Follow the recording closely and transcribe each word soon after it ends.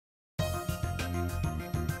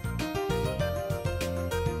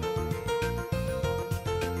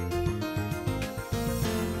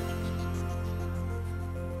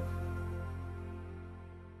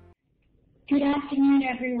Good afternoon,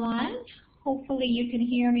 everyone. Hopefully you can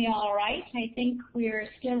hear me all right. I think we're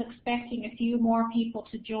still expecting a few more people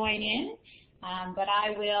to join in, but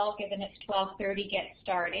I will, given it's 12:30, get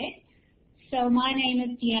started. So my name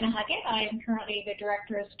is Deanna Huggett. I am currently the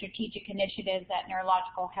Director of Strategic Initiatives at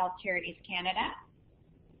Neurological Health Charities Canada.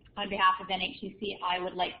 On behalf of NHCC, I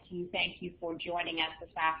would like to thank you for joining us this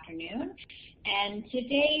afternoon. And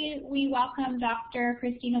today we welcome Dr.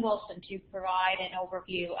 Christina Wolfson to provide an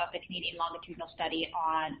overview of the Canadian Longitudinal Study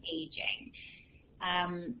on Aging.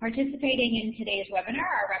 Participating in today's webinar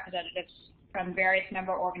are representatives from various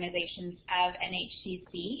member organizations of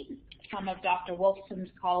NHCC, some of Dr.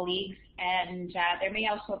 Wolfson's colleagues, and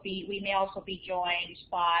we may also be joined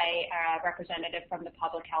by a representative from the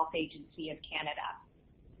Public Health Agency of Canada.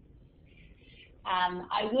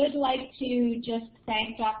 I would like to just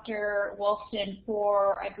thank Dr. Wolfson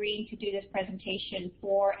for agreeing to do this presentation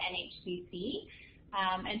for NHCC.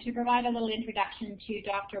 And to provide a little introduction to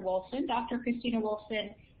Dr. Wolfson, Dr. Christina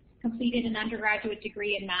Wolfson completed an undergraduate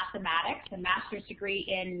degree in mathematics, a master's degree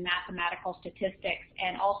in mathematical statistics,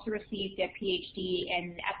 and also received a PhD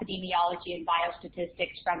in epidemiology and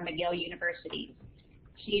biostatistics from McGill University.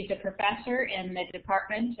 She's a professor in the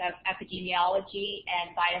Department of Epidemiology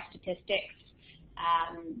and Biostatistics.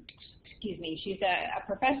 She's a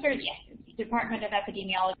professor in the Department of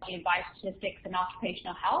Epidemiology and Biostatistics and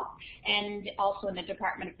Occupational Health, and also in the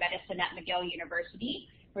Department of Medicine at McGill University,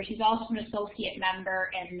 where she's also an associate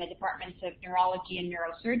member in the Departments of Neurology and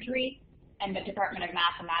Neurosurgery and the Department of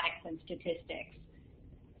Mathematics and Statistics.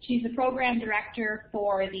 She's the program director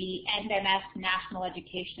for the NMS National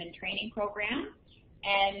Education and Training Program.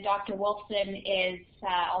 And Dr. Wolfson is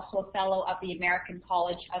also a fellow of the American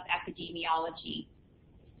College of Epidemiology.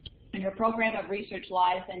 And her program of research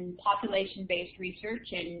lies in population-based research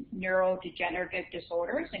in neurodegenerative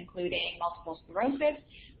disorders, including multiple sclerosis,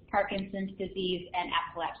 Parkinson's disease, and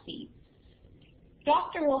epilepsy.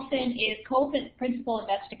 Dr. Wolfson is co-principal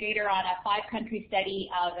investigator on a 5-country study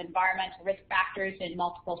of environmental risk factors in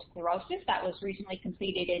multiple sclerosis that was recently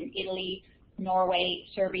completed in Italy, Norway,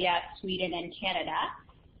 Serbia, Sweden, and Canada.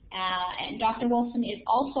 And Dr. Wolfson is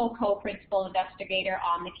also co-principal investigator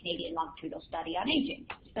on the Canadian Longitudinal Study on Aging.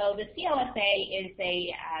 So the CLSA is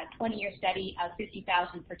a 20-year study of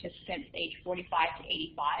 50,000 participants aged 45 to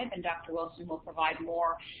 85, and Dr. Wolfson will provide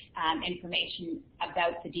more information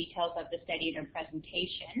about the details of the study in her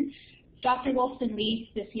presentation. Dr. Wolfson leads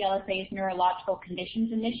the CLSA's Neurological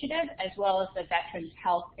Conditions Initiative as well as the Veterans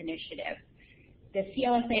Health Initiative. The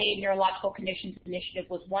CLSA Neurological Conditions Initiative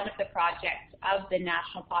was one of the projects of the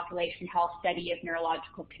National Population Health Study of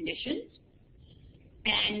Neurological Conditions.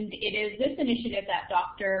 And it is this initiative that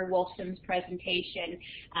Dr. Wolfson's presentation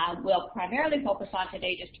will primarily focus on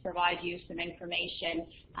today, just to provide you some information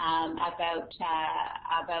about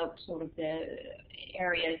sort of the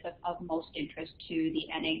areas of most interest to the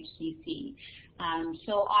NHCC.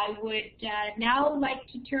 So I would now like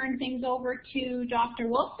to turn things over to Dr.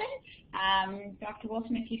 Wolfson. Dr.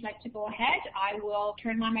 Wolfson, if you'd like to go ahead, I will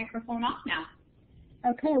turn my microphone off now.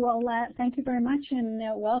 Okay, well, thank you very much, and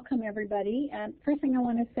welcome everybody. First thing I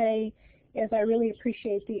want to say is I really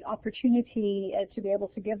appreciate the opportunity to be able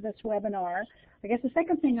to give this webinar. I guess the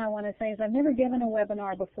second thing I want to say is I've never given a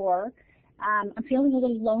webinar before. I'm feeling a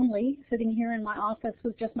little lonely sitting here in my office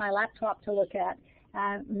with just my laptop to look at.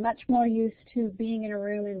 Much more used to being in a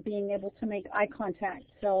room and being able to make eye contact.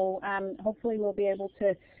 So hopefully we'll be able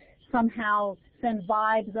to somehow send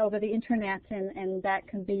vibes over the internet, and that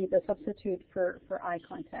can be the substitute for eye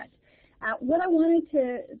contact. What I wanted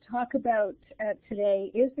to talk about today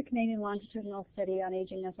is the Canadian Longitudinal Study on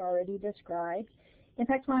Aging, as already described. In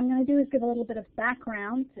fact, what I'm going to do is give a little bit of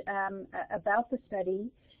background about the study,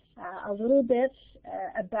 a little bit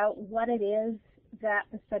about what it is that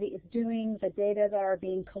the study is doing, the data that are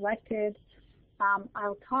being collected.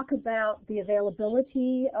 I'll talk about the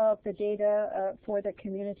availability of the data for the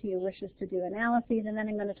community who wishes to do analyses, and then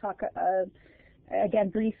I'm going to talk again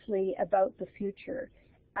briefly about the future.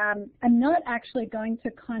 I'm not actually going to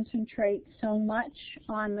concentrate so much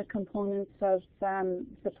on the components of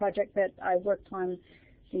the project that I worked on,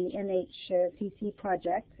 the NHCC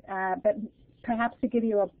project, but perhaps to give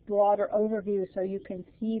you a broader overview so you can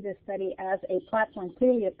see the study as a platform,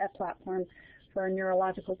 clearly a platform for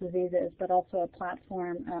neurological diseases, but also a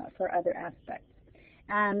platform for other aspects.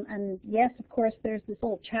 And yes, of course, there's this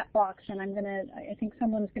little chat box, and I think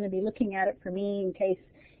someone's going to be looking at it for me in case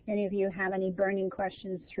any of you have any burning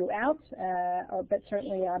questions throughout, but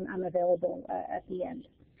certainly I'm available at the end.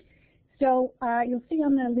 So you'll see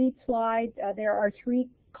on the lead slide there are 3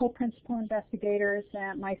 co-principal investigators,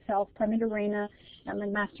 myself, Parminder Raina at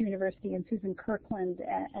McMaster University, and Susan Kirkland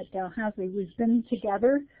at Dalhousie. We've been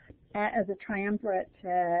together as a triumvirate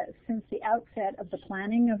since the outset of the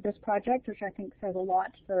planning of this project, which I think says a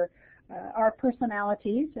lot for our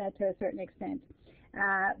personalities to a certain extent.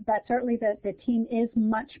 But certainly the team is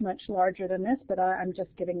much, much larger than this, but I'm just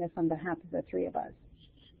giving this on behalf of the three of us.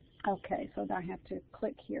 Okay, so I have to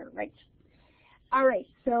click here, right. All right,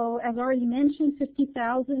 so as already mentioned,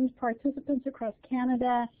 50,000 participants across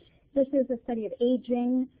Canada. This is a study of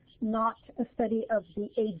aging, not a study of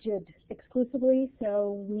the aged exclusively.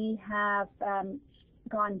 So we have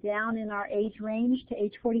gone down in our age range to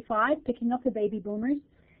age 45, picking up the baby boomers,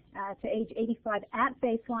 to age 85 at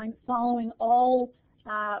baseline, following all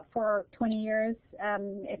for 20 years,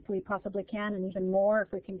 if we possibly can, and even more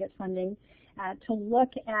if we can get funding, to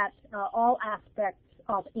look at all aspects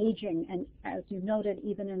of aging, and as you noted,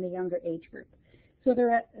 even in the younger age group. So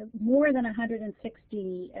there are more than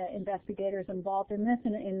 160 investigators involved in this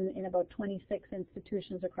in about 26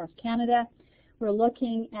 institutions across Canada. We're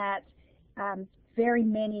looking at very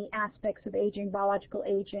many aspects of aging, biological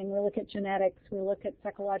aging. We look at genetics, we look at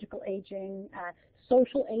psychological aging,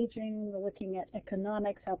 social aging, we're looking at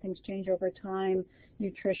economics, how things change over time,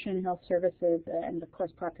 nutrition, health services, and of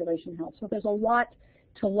course population health. So there's a lot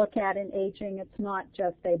to look at in aging. It's not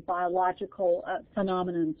just a biological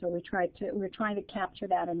phenomenon, so we're trying to capture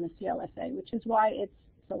that in the CLSA, which is why it's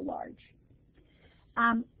so large.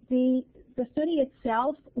 The study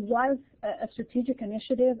itself was a strategic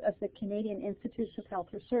initiative of the Canadian Institutes of Health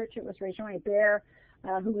Research. It was Réjean Hébert,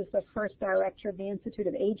 who was the first director of the Institute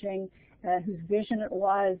of Aging, whose vision it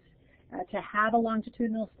was to have a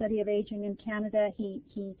longitudinal study of aging in Canada. He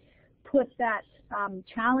put that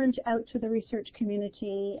challenge out to the research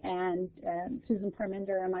community, and Susan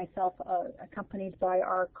Parminder and myself, accompanied by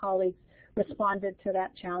our colleagues, responded to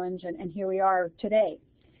that challenge, and here we are today.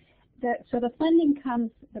 So the funding comes,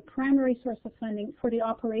 the primary source of funding for the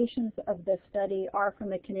operations of this study are from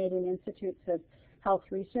the Canadian Institutes of Health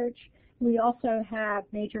Research. We also have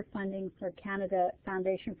major funding for Canada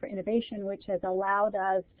Foundation for Innovation, which has allowed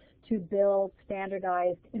us to build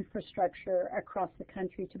standardized infrastructure across the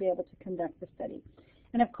country to be able to conduct the study.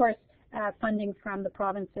 And of course, funding from the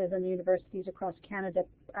provinces and the universities across Canada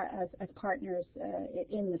as partners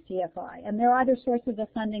in the CFI. And there are other sources of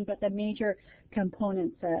funding, but the major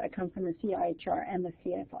components come from the CIHR and the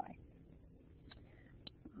CFI.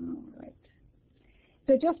 All right.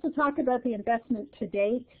 So just to talk about the investment to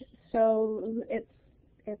date, so it's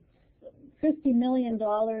 $50 million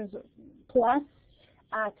plus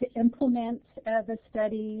to implement the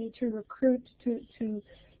study, to recruit, to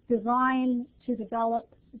design, to develop,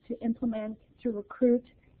 to implement, to recruit,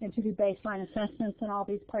 and to do baseline assessments on all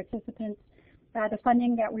these participants. The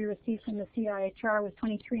funding that we received from the CIHR was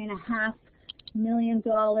 $23.5 million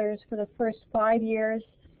for the first 5 years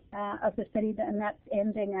of the study, and that's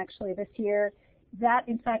ending actually this year. That,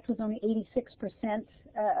 in fact, was only 86%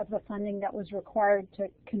 of the funding that was required to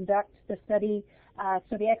conduct the study.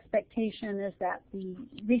 So the expectation is that the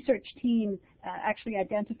research team actually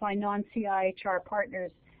identify non-CIHR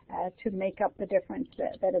partners to make up the difference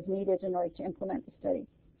that is needed in order to implement the study.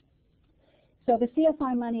 So the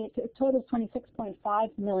CFI money, it totals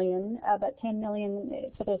 $26.5 million, but $10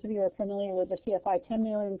 million, for those of you who are familiar with the CFI, $10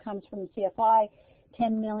 million comes from the CFI,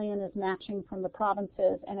 $10 million is matching from the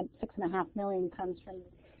provinces, and $6.5 million comes from.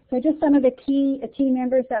 So just some of the key team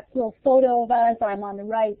members. That's a little photo of us. I'm on the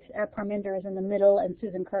right, Parminder is in the middle, and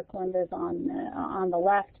Susan Kirkland is on the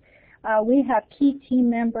left. We have key team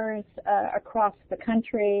members across the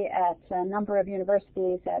country at a number of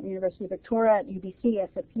universities, at the University of Victoria, at UBC,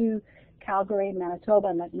 SFU, Calgary, Manitoba,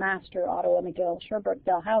 McMaster, Ottawa, McGill, Sherbrooke,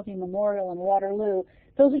 Dalhousie, Memorial, and Waterloo.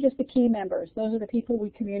 Those are just the key members. Those are the people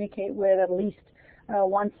we communicate with at least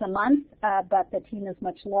once a month, but the team is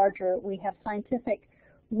much larger. We have scientific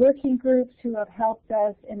working groups who have helped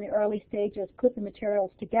us in the early stages put the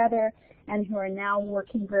materials together and who are now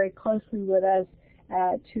working very closely with us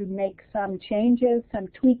to make some changes, some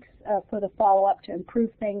tweaks for the follow-up to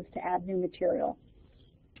improve things, to add new material.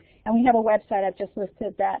 And we have a website. I've just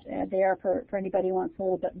listed that there for anybody who wants a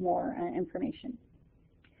little bit more information.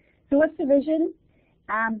 So what's the vision?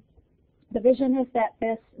 The vision is that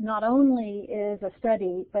this not only is a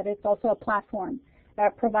study, but it's also a platform,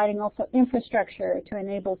 providing also infrastructure to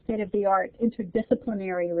enable state-of-the-art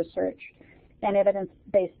interdisciplinary research and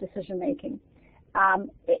evidence-based decision-making.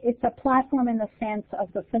 It's a platform in the sense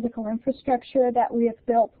of the physical infrastructure that we have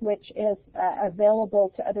built, which is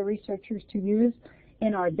available to other researchers to use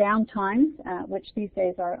in our downtimes, which these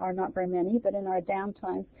days are not very many, but in our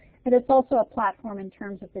downtimes. But it's also a platform in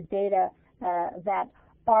terms of the data that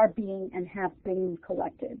are being and have been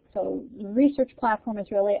collected. So the research platform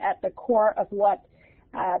is really at the core of what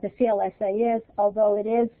the CLSA is, although it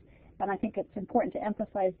is, and I think it's important to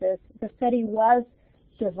emphasize this, the study was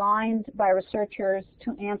designed by researchers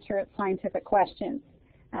to answer scientific questions.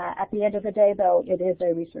 At the end of the day, though, it is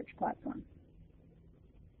a research platform.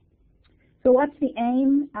 So what's the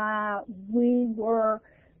aim? We were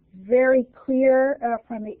very clear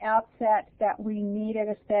from the outset that we needed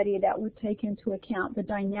a study that would take into account the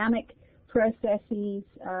dynamic processes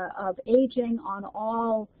of aging on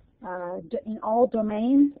in all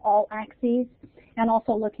domains, all axes, and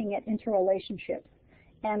also looking at interrelationships.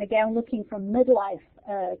 And again, looking from midlife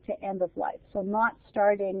to end of life. So not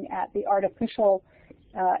starting at the artificial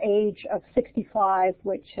age of 65,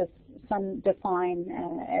 which has some define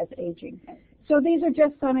as aging. So these are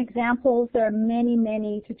just some examples. There are many,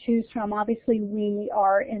 many to choose from. Obviously, we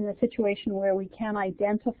are in a situation where we can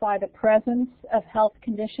identify the presence of health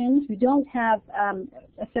conditions. We don't have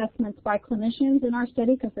assessments by clinicians in our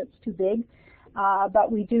study because it's too big,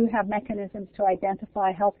 but we do have mechanisms to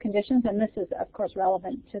identify health conditions, and this is, of course,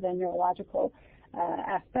 relevant to the neurological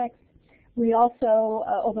aspects. We also,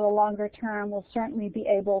 over the longer term, will certainly be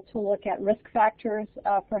able to look at risk factors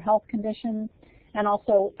for health conditions, and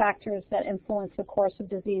also factors that influence the course of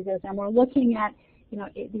diseases. And we're looking at,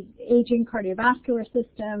 the aging cardiovascular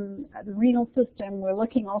system, the renal system. We're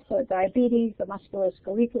looking also at diabetes, the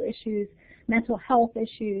musculoskeletal issues, mental health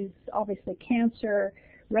issues, obviously cancer,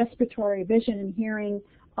 respiratory, vision and hearing,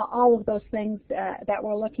 all of those things that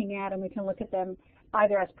we're looking at, and we can look at them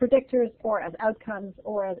either as predictors or as outcomes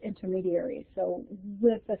or as intermediaries. So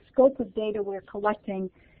with the scope of data we're collecting,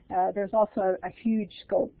 there's also a huge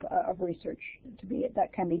scope of research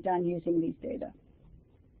that can be done using these data.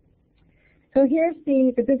 So here's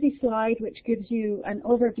the busy slide, which gives you an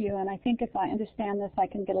overview, and I think if I understand this, I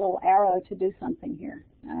can get a little arrow to do something here.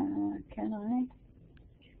 Can I?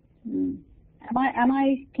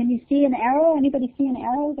 Can you see an arrow? Anybody see an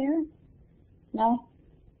arrow there? No?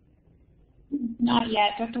 Not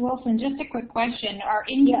yet. Dr. Wolfson, just a quick question. Are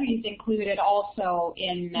injuries included also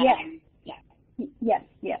in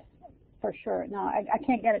Yes, for sure. No, I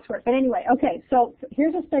can't get it to work. But anyway, okay, so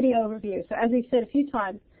here's a study overview. So as we've said a few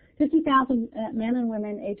times, 50,000 men and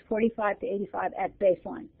women aged 45 to 85 at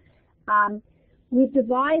baseline. We've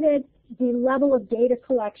divided the level of data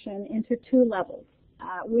collection into two levels.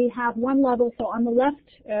 We have one level, so on the left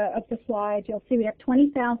of the slide, you'll see we have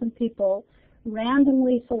 20,000 people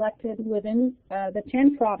randomly selected within the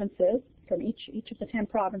 10 provinces, from each of the 10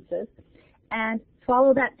 provinces, and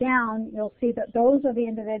follow that down, you'll see that those are the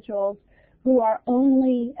individuals who are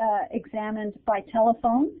only examined by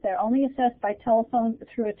telephone. They're only assessed by telephone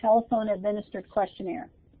through a telephone-administered questionnaire.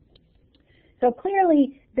 So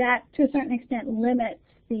clearly that, to a certain extent, limits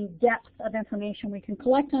the depth of information we can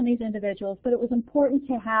collect on these individuals, but it was important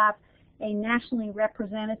to have a nationally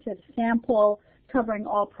representative sample covering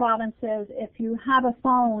all provinces. If you have a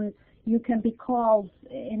phone, you can be called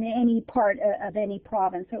in any part of any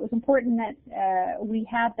province. So it was important that we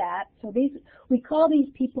had that. So we call these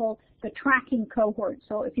people the tracking cohort.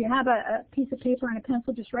 So if you have a piece of paper and a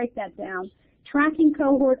pencil, just write that down. Tracking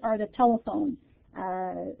cohort are the telephone,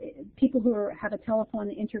 people who have a telephone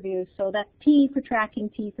interview. So that's T for tracking,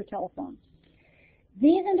 T for telephone.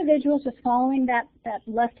 These individuals, just following that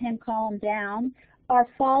left-hand column down, are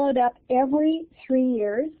followed up every 3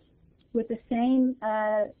 years with the same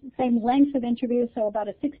length of interview, so about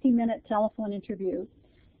a 60-minute telephone interview.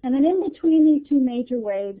 And then in between these two major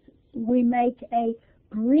waves, we make a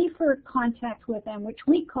briefer contact with them, which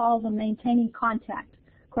we call the maintaining contact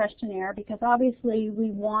questionnaire, because obviously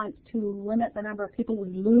we want to limit the number of people we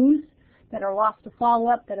lose that are lost to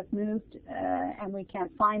follow-up, that have moved and we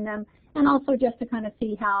can't find them, and also just to kind of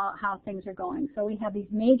see how things are going. So we have these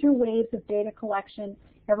major waves of data collection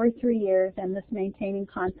every 3 years, and this maintaining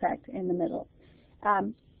contact in the middle.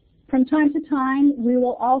 From time to time, we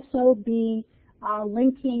will also be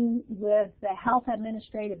linking with the health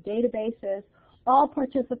administrative databases. All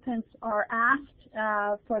participants are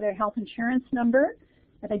asked for their health insurance number.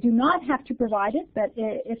 They do not have to provide it, but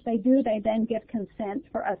if they do, they then give consent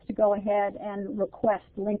for us to go ahead and request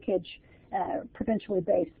linkage, provincially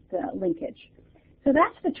based linkage. So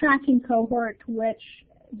that's the tracking cohort, which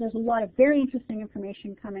there's a lot of very interesting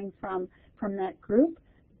information coming from that group,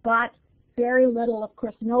 but very little, of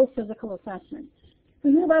course, no physical assessment. If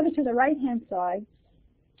we move over to the right-hand side,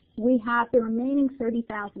 we have the remaining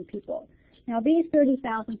 30,000 people. Now, these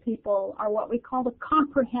 30,000 people are what we call the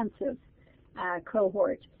comprehensive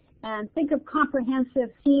cohort. And think of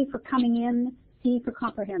comprehensive, C for coming in, C for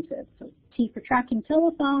comprehensive. So T for tracking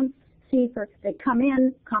telephone, C for they come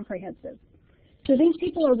in, comprehensive. So these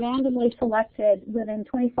people are randomly selected within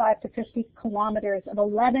 25 to 50 kilometers of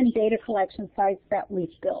 11 data collection sites that we've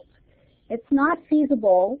built. It's not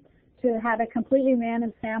feasible to have a completely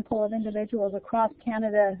random sample of individuals across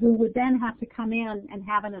Canada who would then have to come in and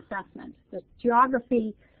have an assessment. The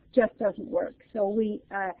geography just doesn't work. So we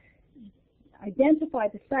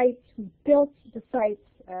identified the sites, we built the sites,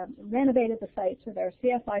 renovated the sites with our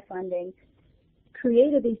CFI funding,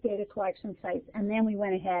 created these data collection sites, and then we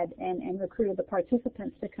went ahead and recruited the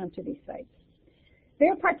participants to come to these sites.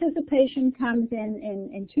 Their participation comes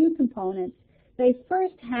in two components. They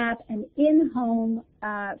first have an in-home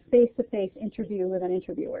face-to-face interview with an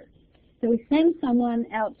interviewer. So we send someone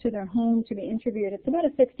out to their home to be interviewed. It's about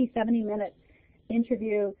a 60, 70-minute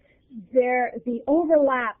interview. The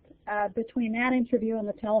overlap between that interview and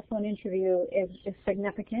the telephone interview is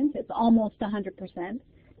significant. It's almost 100%.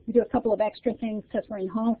 We do a couple of extra things because we're in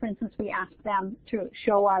home. For instance, we ask them to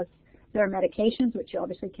show us their medications, which you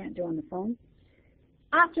obviously can't do on the phone.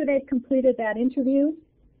 After they've completed that interview,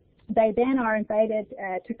 they then are invited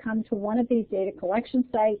to come to one of these data collection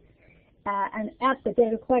sites. And at the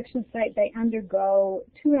data collection site, they undergo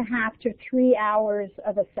 2.5 to 3 hours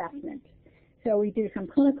of assessment. So we do some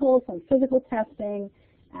clinical, some physical testing.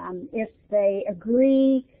 If they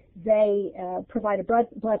agree, they provide a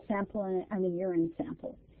blood sample and a urine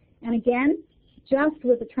sample. And again, just as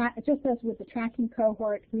with the tracking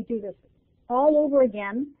cohort, we do this all over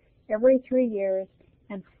again every 3 years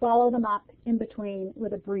and follow them up in between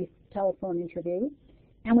with a brief telephone interview.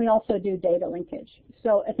 And we also do data linkage.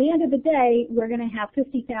 So at the end of the day, we're going to have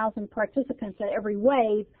 50,000 participants at every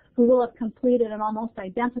wave who will have completed an almost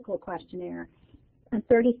identical questionnaire. And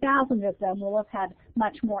 30,000 of them will have had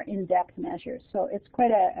much more in-depth measures. So it's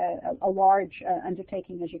quite a large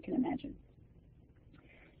undertaking, as you can imagine.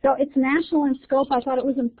 So it's national in scope. I thought it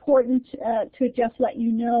was important to just let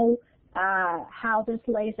you know how this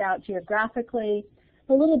lays out geographically.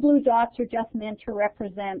 The little blue dots are just meant to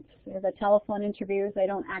represent the telephone interviews. They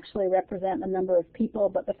don't actually represent the number of people,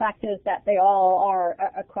 but the fact is that they all are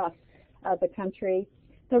across the country.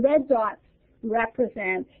 The red dots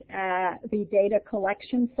represent the data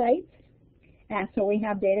collection sites. So we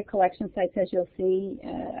have data collection sites, as you'll see,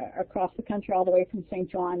 across the country, all the way from St.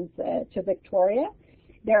 John's to Victoria.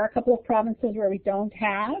 There are a couple of provinces where we don't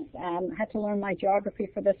have. I had to learn my geography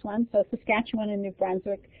for this one. So Saskatchewan and New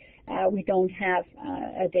Brunswick, we don't have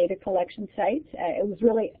a data collection site. It was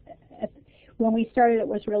really, when we started, it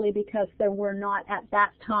was really because there were not at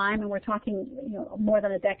that time, and we're talking more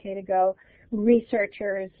than a decade ago,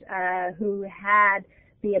 researchers who had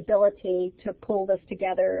the ability to pull this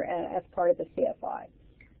together as part of the CFI.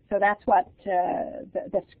 So that's what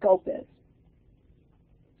the scope is.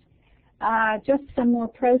 Just some more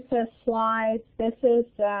process slides. This is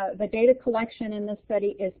the data collection in this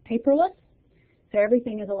study is paperless, so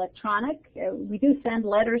everything is electronic. We do send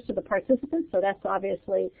letters to the participants, so that's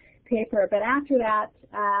obviously paper, but after that,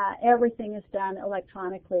 everything is done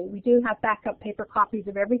electronically. We do have backup paper copies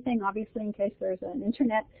of everything, obviously, in case there's an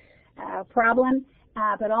internet problem,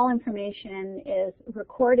 but all information is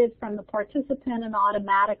recorded from the participant and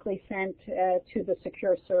automatically sent to the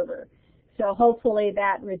secure server. So hopefully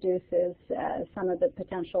that reduces some of the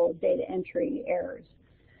potential data entry errors.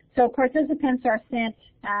 So participants are sent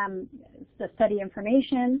the study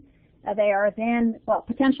information. They are then, well,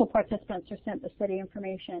 potential participants are sent the study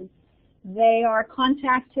information. They are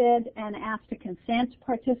contacted and asked to consent to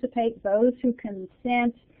participate. Those who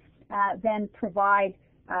consent then provide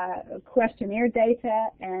questionnaire data,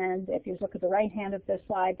 and if you look at the right hand of this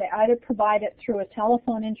slide, they either provide it through a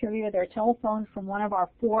telephone interview. They're telephoned from one of our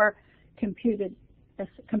 4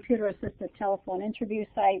 computer-assisted telephone interview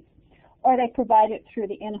sites, or they provide it through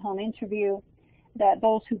the in-home interview. That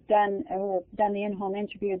those who've done the in-home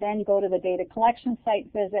interview then go to the data collection site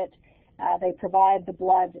visit. They provide the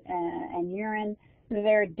blood and urine.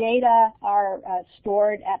 Their data are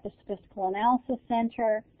stored at the Statistical Analysis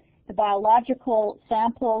Center. The biological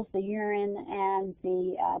samples, the urine and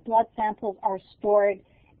the blood samples, are stored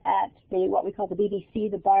at what we call the BBC,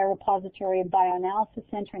 the Biorepository and Bioanalysis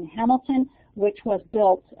Center in Hamilton, which was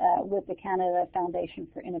built with the Canada Foundation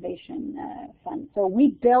for Innovation Fund. So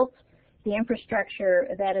we built the infrastructure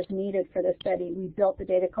that is needed for this study. We built the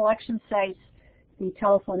data collection sites, the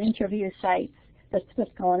telephone interview sites, the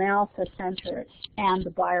Statistical Analysis Center, and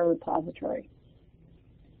the Biorepository.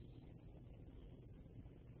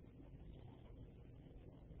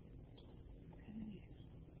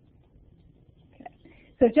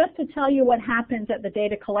 So just to tell you what happens at the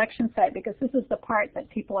data collection site, because this is the part that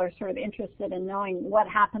people are sort of interested in knowing what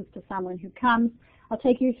happens to someone who comes. I'll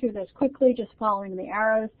take you through this quickly, just following the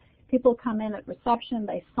arrows. People come in at reception,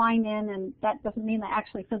 they sign in, and that doesn't mean they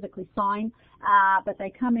actually physically sign, but they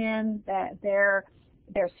come in, they're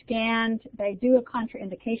scanned, they do a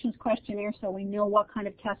contraindications questionnaire so we know what kind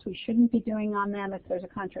of tests we shouldn't be doing on them if there's a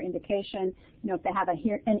contraindication. You know, if they have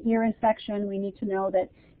an ear infection, we need to know that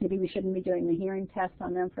maybe we shouldn't be doing the hearing test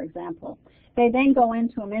on them, for example. They then go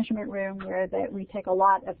into a measurement room where we take a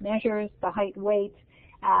lot of measures, the height, weight,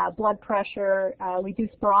 blood pressure, we do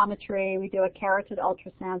spirometry, we do a carotid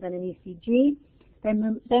ultrasound and an ECG. They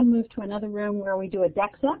then move to another room where we do a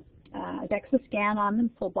DEXA scan on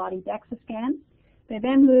them, full body DEXA scan. They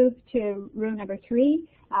then move to room number 3,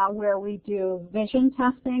 where we do vision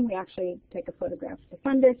testing. We actually take a photograph of the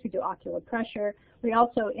fundus. We do ocular pressure. We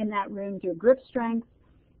also, in that room, do grip strength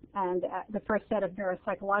and the first set of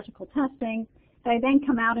neuropsychological testing. They then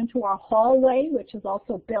come out into our hallway, which is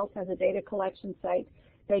also built as a data collection site.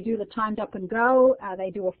 They do the timed up and go. They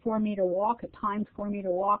do a 4-meter walk, a timed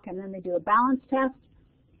 4-meter walk, and then they do a balance test.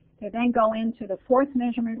 They then go into the 4th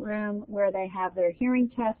measurement room where they have their hearing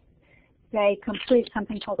tests. They complete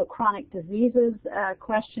something called a chronic diseases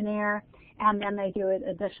questionnaire, and then they do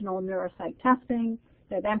additional neuropsych testing.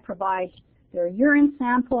 They then provide their urine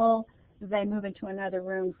sample. They move into another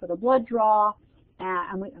room for the blood draw,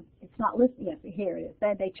 and it's not listed. Yes, here it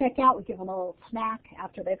is. They check out. We give them a little snack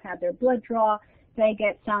after they've had their blood draw. They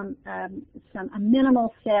get a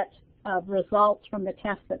minimal set of results from the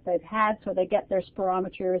tests that they've had, so they get their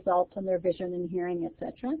spirometry results and their vision and hearing,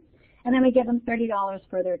 etc. And then we give them $30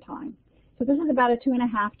 for their time. So this is about a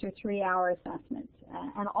 2.5 to 3 hour assessment,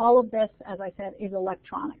 and all of this, as I said, is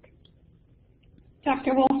electronic.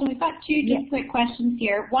 Dr. Wolfson, we've got 2 just quick questions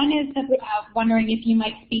here. One is wondering if you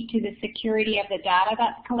might speak to the security of the data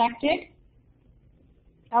that's collected.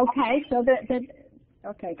 Okay, so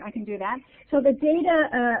okay, I can do that. So the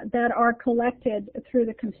data that are collected through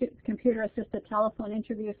the computer-assisted telephone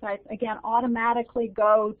interview sites, again, automatically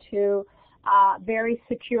go to very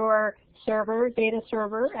secure data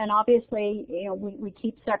server, and obviously, you know, we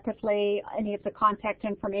keep separately any of the contact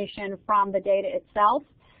information from the data itself.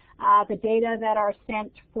 The data that are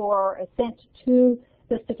sent to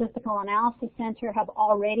the Statistical Analysis Center have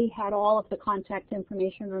already had all of the contact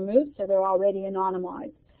information removed, so they're already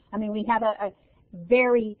anonymized. I mean, we have a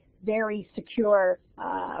very, very secure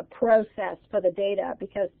process for the data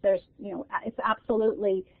because there's, you know, it's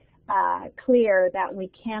absolutely clear that we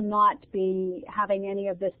cannot be having any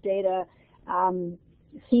of this data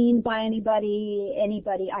seen by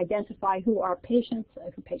anybody identify who our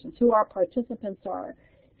who our participants are.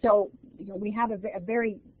 So, you know, we have a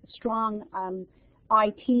very strong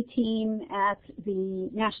IT team at the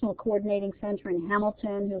National Coordinating Center in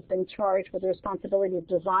Hamilton who's been charged with the responsibility of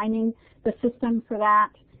designing the system for that.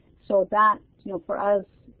 So that, you know, for us,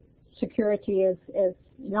 security is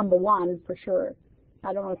number 1 for sure.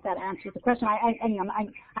 I don't know if that answers the question.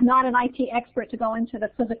 I'm not an IT expert to go into the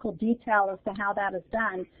physical detail as to how that is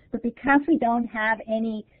done, but because we don't have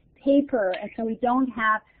any paper, and so we don't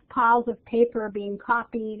have piles of paper being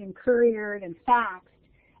copied and couriered and faxed,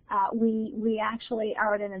 we actually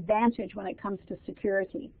are at an advantage when it comes to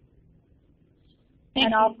security.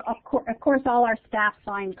 And of course, all our staff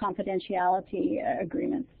sign confidentiality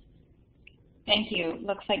agreements. Thank you.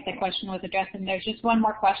 Looks like the question was addressed, and there's just one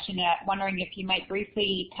more question. Wondering if you might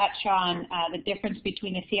briefly touch on the difference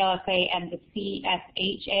between the CLSA and the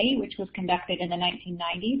CSHA, which was conducted in the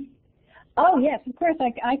 1990s. Oh yes, of course.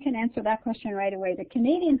 I can answer that question right away. The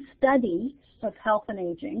Canadian Study of Health and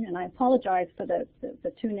Aging, and I apologize for the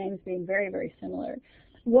 2 names being very, very similar,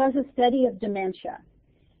 was a study of dementia.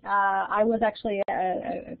 I was actually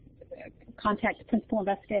a contact principal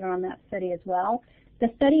investigator on that study as well.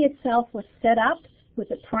 The study itself was set up with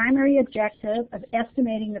the primary objective of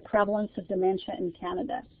estimating the prevalence of dementia in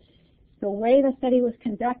Canada. The way the study was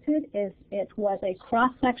conducted is it was a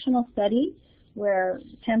cross-sectional study where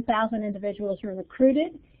 10,000 individuals were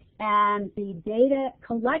recruited, and the data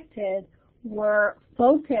collected were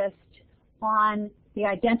focused on the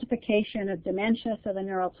identification of dementia, so the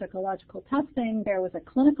neuropsychological testing. There was a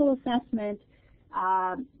clinical assessment.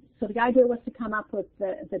 So the idea was to come up with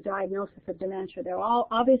the diagnosis of dementia. There are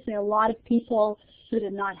obviously a lot of people who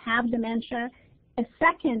did not have dementia. A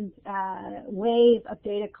second wave of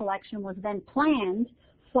data collection was then planned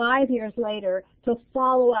 5 years later to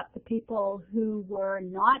follow up the people who were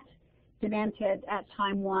not demented at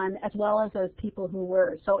time 1 as well as those people who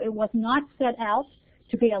were. So it was not set out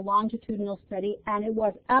to be a longitudinal study, and it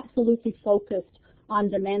was absolutely focused on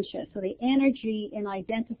dementia. So the energy in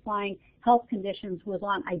identifying health conditions was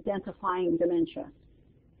on identifying dementia.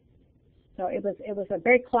 So it was a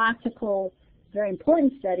very classical, very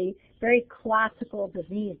important study, very classical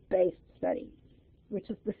disease-based study. which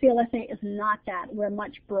is the CLSA is not that. We're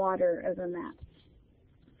much broader than that.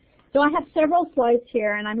 So I have several slides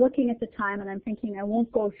here, and I'm looking at the time, and I'm thinking I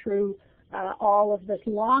won't go through all of this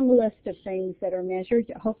long list of things that are measured.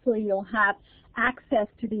 Hopefully you'll have access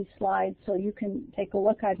to these slides so you can take a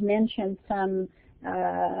look. I've mentioned some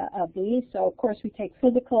of these. So of course we take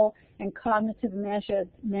physical and cognitive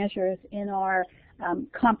measures in our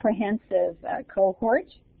comprehensive cohort.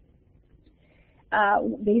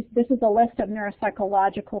 This is a list of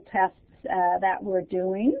neuropsychological tests that we're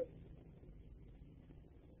doing,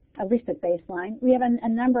 at least at baseline. We have a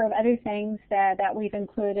number of other things that we've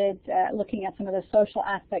included, looking at some of the social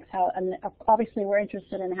aspects, and obviously we're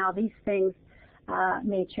interested in how these things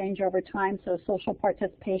may change over time. So social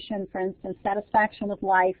participation, for instance, satisfaction with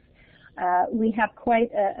life. We have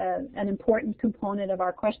quite an important component of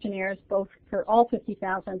our questionnaires, both for all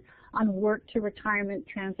 50,000, on work to retirement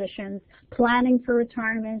transitions, planning for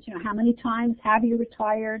retirement, how many times have you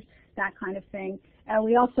retired, that kind of thing.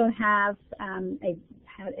 We also have,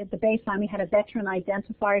 at the baseline, we had a veteran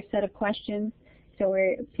identifier set of questions. So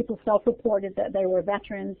where people self-reported that they were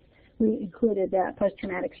veterans. We included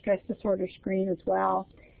post-traumatic stress disorder screen as well,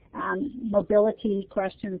 mobility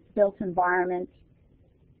questions, built environment.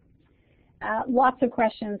 Lots of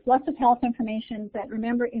questions, lots of health information, but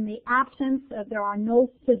remember, in the absence of, there are no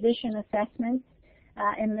physician assessments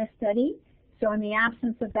in this study. So in the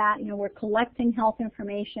absence of that, we're collecting health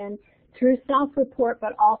information through self-report,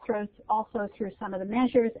 but also through some of the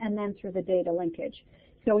measures and then through the data linkage.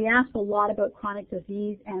 So we asked a lot about chronic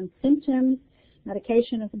disease and symptoms.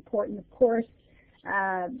 Medication is important, of course.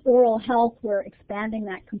 Oral health, we're expanding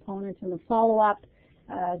that component in the follow-up.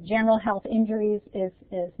 General health injuries is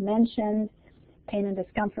mentioned, pain and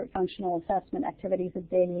discomfort, functional assessment, activities of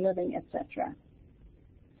daily living, etc.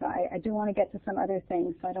 So I do want to get to some other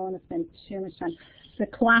things, so I don't want to spend too much time. The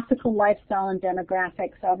classical lifestyle and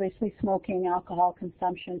demographics, obviously smoking, alcohol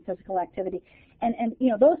consumption, physical activity, and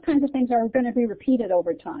those kinds of things are going to be repeated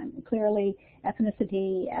over time. Clearly,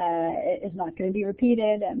 ethnicity is not going to be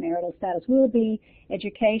repeated. Marital status will be.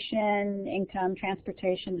 Education, income,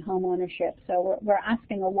 transportation, home ownership. So we're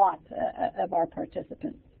asking a lot of our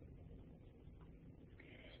participants.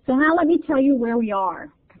 So now let me tell you where we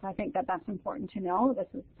are, because I think that's important to know. This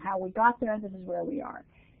is how we got there. This is where we are.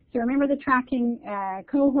 So remember the tracking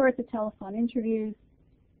cohort, the telephone interviews.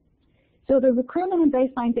 So the recruitment and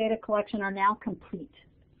baseline data collection are now complete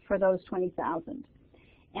for those 20,000.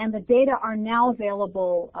 And the data are now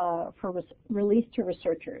available for release to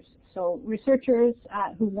researchers. So researchers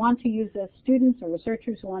who want to use this, students or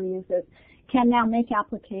researchers who want to use this, can now make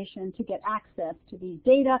application to get access to these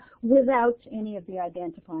data without any of the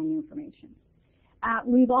identifying information.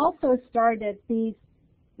 We've also started these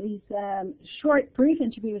short, brief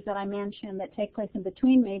interviews that I mentioned that take place in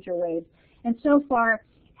between major waves, and so far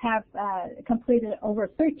have completed over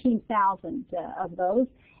 13,000 of those.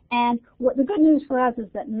 And the good news for us is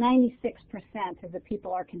that 96% of the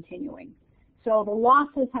people are continuing. So the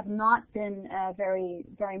losses have not been very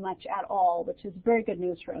much at all, which is very good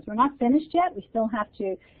news for us. We're not finished yet. We still have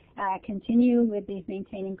to continue with these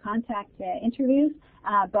maintaining contact interviews,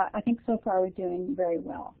 but I think so far we're doing very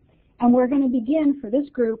well. And we're going to begin, for this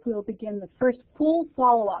group, we will begin the first full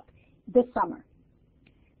follow-up this summer.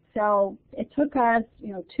 So it took us,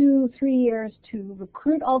 2-3 years to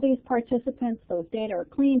recruit all these participants. Those data are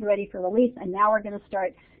cleaned, ready for release, and now we're going to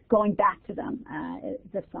start going back to them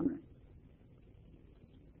this summer.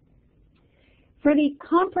 For the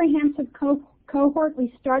comprehensive cohort,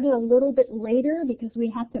 we started a little bit later because we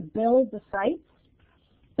had to build the sites.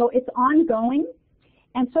 So it's ongoing.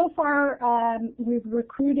 And so far, we've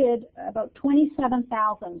recruited about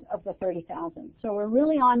 27,000 of the 30,000. So we're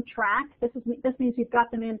really on track. This means we've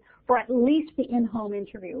got them in for at least the in-home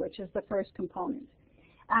interview, which is the first component.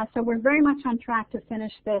 So we're very much on track to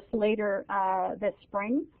finish this later this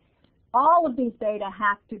spring. All of these data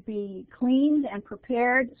have to be cleaned and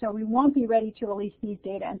prepared, so we won't be ready to release these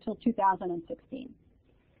data until 2016.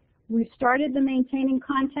 We've started the maintaining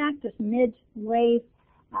contact, this mid-wave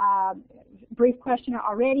brief questionnaire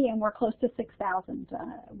already, and we're close to 6,000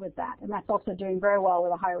 with that, and that's also doing very well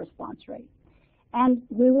with a high response rate. And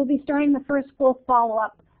we will be starting the first full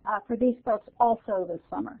follow-up for these folks also this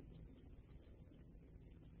summer.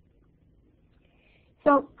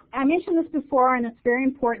 So I mentioned this before, and it's very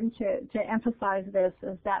important to emphasize this,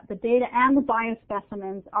 is that the data and the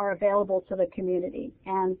biospecimens are available to the community.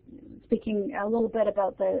 And speaking a little bit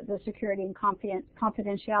about the security and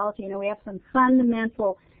confidentiality, we have some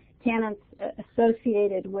fundamental tenets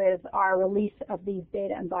associated with our release of these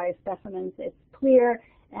data and biospecimens. It's clear,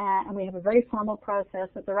 and we have a very formal process,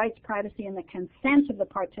 that the right to privacy and the consent of the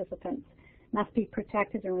participants must be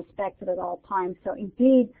protected and respected at all times. So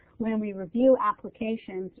indeed, when we review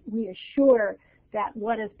applications, we assure that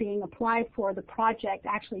what is being applied for, the project,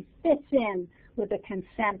 actually fits in with the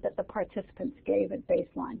consent that the participants gave at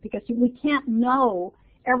baseline, because we can't know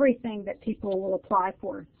everything that people will apply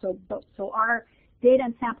for. So our Data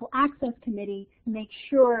and Sample Access Committee makes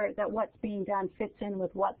sure that what's being done fits in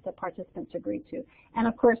with what the participants agreed to. And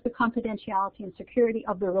of course, the confidentiality and security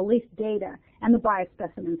of the released data and the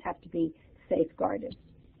biospecimens have to be safeguarded.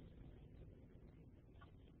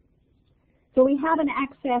 So we have an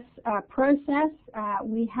access process.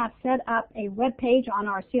 We have set up a web page on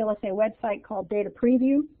our CLSA website called Data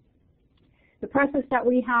Preview. The process that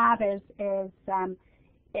we have is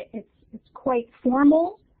it's quite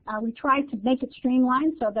formal. We try to make it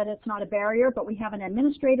streamlined so that it's not a barrier, but we have an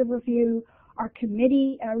administrative review. Our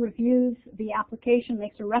committee reviews the application,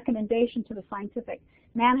 makes a recommendation to the scientific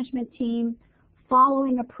management team.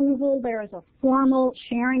 Following approval, there is a formal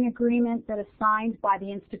sharing agreement that is signed by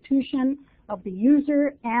the institution, of the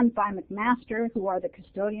user, and by McMaster, who are the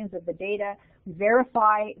custodians of the data. We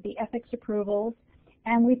verify the ethics approvals,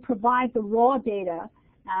 and we provide the raw data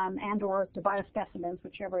and or the biospecimens,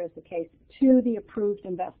 whichever is the case, to the approved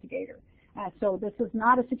investigator. So this is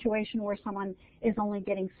not a situation where someone is only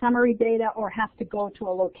getting summary data or has to go to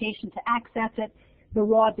a location to access it. The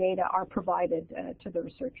raw data are provided to the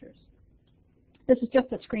researchers. This is just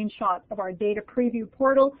a screenshot of our data preview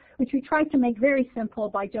portal, which we tried to make very simple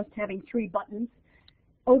by just having 3 buttons: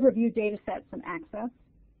 overview, data sets, and access.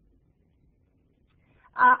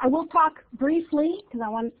 I will talk briefly, because I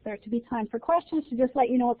want there to be time for questions, to just let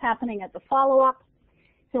you know what's happening at the follow-up.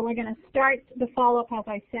 So we're going to start the follow-up, as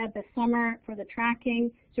I said, this summer for the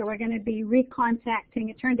tracking. So we're going to be recontacting.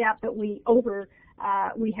 It turned out that we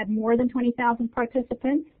had more than 20,000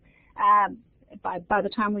 participants by the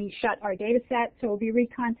time we shut our data set. So we'll be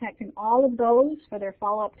recontacting all of those for their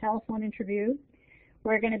follow-up telephone interview.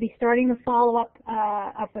 We're going to be starting the follow-up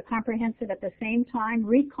of the comprehensive at the same time,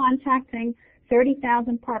 recontacting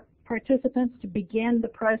 30,000 participants to begin the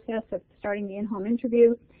process of starting the in-home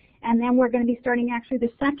interview. And then we're going to be starting actually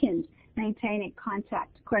the second Maintain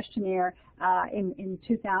Contact questionnaire in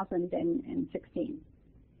 2016.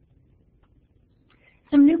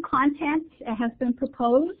 Some new content has been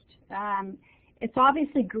proposed. It's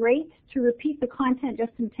obviously great to repeat the content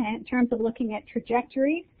just in terms of looking at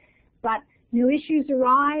trajectories, but new issues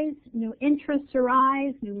arise, new interests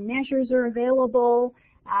arise, new measures are available.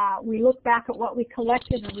 We look back at what we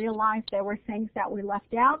collected and realized there were things that we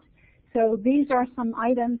left out. So these are some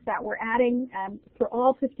items that we're adding for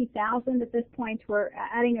all 50,000 at this point. We're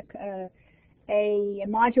adding a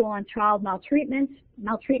module on child maltreatment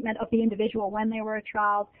of the individual when they were a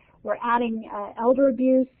child. We're adding elder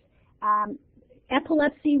abuse.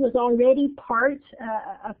 Epilepsy was already part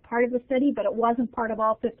of the study, but it wasn't part of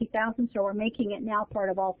all 50,000, so we're making it now part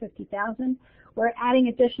of all 50,000. We're adding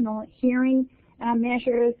additional hearing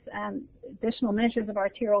measures, additional measures of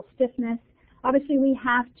arterial stiffness. Obviously, we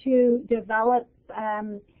have to develop,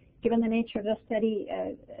 given the nature of this study,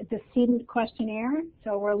 a decedent questionnaire.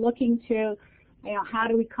 So we're looking to, how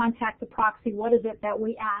do we contact the proxy? What is it that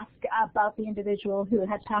we ask about the individual who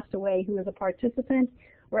had passed away, who is a participant?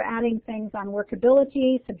 We're adding things on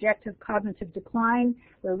workability, subjective cognitive decline.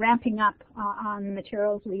 We're ramping up on the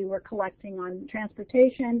materials we were collecting on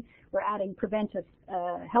transportation. We're adding preventive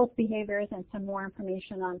health behaviors and some more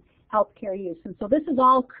information on healthcare use. And so this is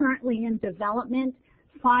all currently in development,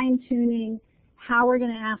 fine-tuning how we're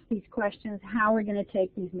going to ask these questions, how we're going to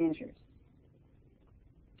take these measures.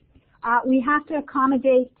 We have to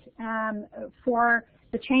accommodate for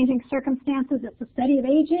the changing circumstances. It's a study of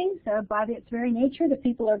aging, so by its very nature, the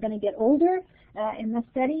people are going to get older in this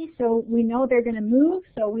study. So we know they're going to move,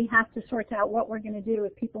 so we have to sort out what we're going to do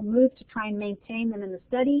if people move to try and maintain them in the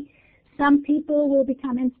study. Some people will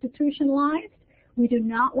become institutionalized. We do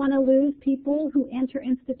not want to lose people who enter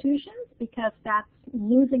institutions because that's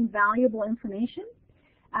losing valuable information.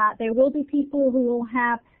 There will be people who will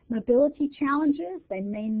have mobility challenges. They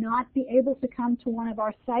may not be able to come to one of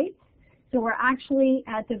our sites. So we're actually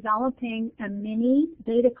developing a mini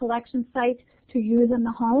data collection site to use in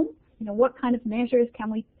the home. What kind of measures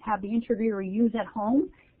can we have the interviewer use at home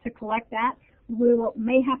to collect that? We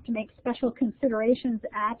may have to make special considerations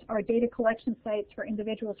at our data collection sites for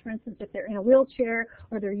individuals, for instance, if they're in a wheelchair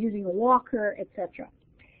or they're using a walker, etc.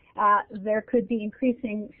 There could be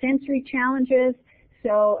increasing sensory challenges,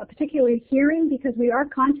 so particularly hearing, because we are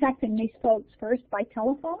contacting these folks first by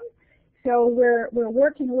telephone. So we're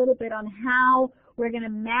working a little bit on how we're going to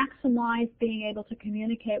maximize being able to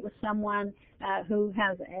communicate with someone who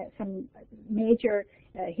has some major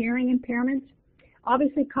hearing impairment.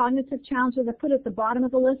 Obviously, cognitive challenges are put at the bottom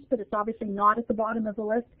of the list, but it's obviously not at the bottom of the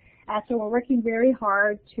list. So we're working very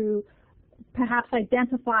hard to perhaps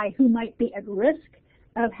identify who might be at risk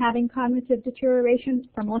of having cognitive deterioration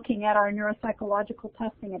from looking at our neuropsychological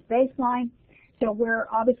testing at baseline. So we're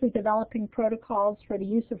obviously developing protocols for the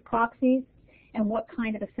use of proxies and what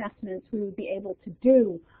kind of assessments we would be able to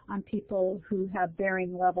do on people who have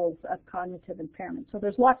varying levels of cognitive impairment. So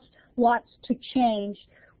there's lots to change,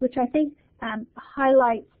 which I think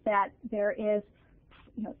highlights that there is,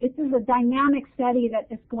 this is a dynamic study that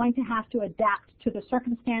is going to have to adapt to the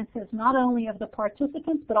circumstances not only of the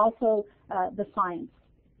participants but also the science.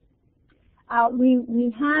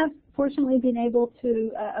 We have fortunately been able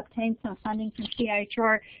to obtain some funding from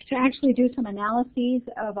CIHR to actually do some analyses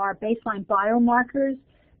of our baseline biomarkers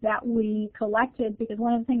that we collected, because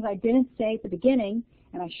one of the things I didn't say at the beginning,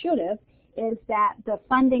 and I should have, is that the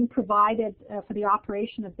funding provided for the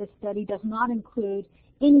operation of this study does not include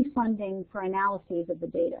any funding for analyses of the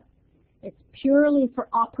data. It's purely for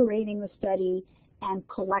operating the study and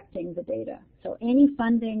collecting the data. So any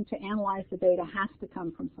funding to analyze the data has to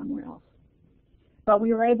come from somewhere else. But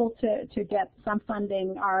we were able to get some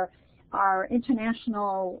funding. Our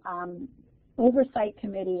international oversight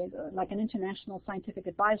committee, like an international scientific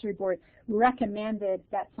advisory board, recommended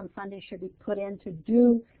that some funding should be put in to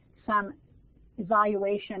do some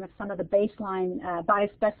evaluation of some of the baseline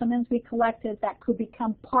biospecimens we collected that could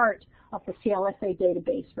become part of the CLSA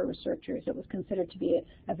database for researchers. It was considered to be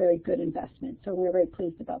a very good investment, so we're very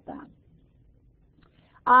pleased about that.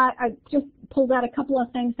 I just pulled out a couple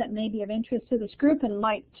of things that may be of interest to this group and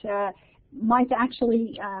might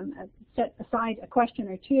actually set aside a question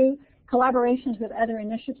or two. Collaborations with other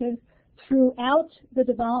initiatives. Throughout the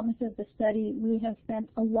development of the study, we have spent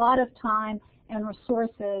a lot of time and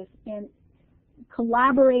resources in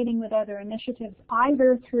collaborating with other initiatives,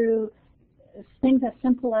 either through things as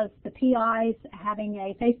simple as the PIs having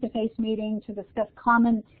a face-to-face meeting to discuss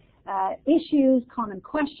common issues, common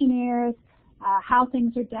questionnaires, how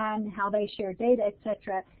things are done, how they share data,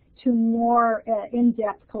 etc., to more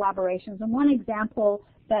in-depth collaborations. And one example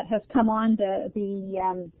that has come on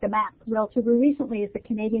the map relatively recently is the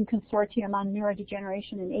Canadian Consortium on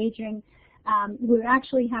Neurodegeneration and Aging. We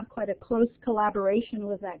actually have quite a close collaboration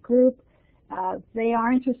with that group. They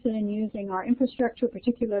are interested in using our infrastructure,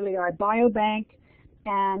 particularly our biobank,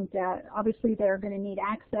 and obviously they're going to need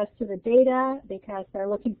access to the data because they're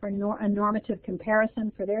looking for a normative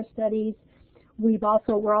comparison for their studies. We're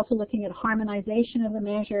also looking at harmonization of the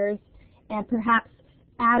measures and perhaps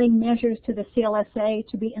adding measures to the CLSA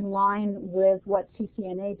to be in line with what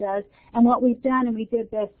CCNA does. And what we've done, and we did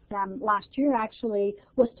this last year actually,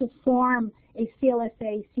 was to form a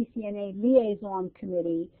CLSA CCNA liaison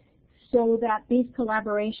committee so that these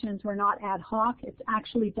collaborations were not ad hoc. It's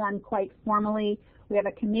actually done quite formally. We have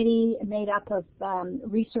a committee made up of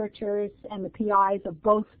researchers and the PIs of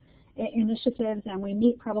both initiatives, and we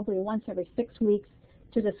meet probably once every 6 weeks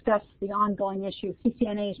to discuss the ongoing issue.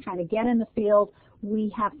 CCNA is trying to get in the field.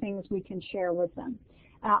 We have things we can share with them.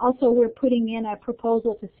 Also, we're putting in a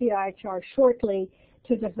proposal to CIHR shortly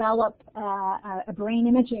to develop a brain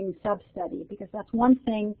imaging sub-study, because that's one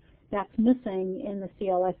thing that's missing in the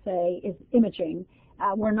CLSA is imaging.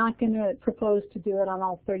 We're not going to propose to do it on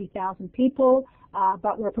all 30,000 people,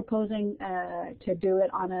 but we're proposing to do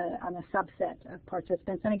it on a subset of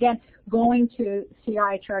participants. And again, going to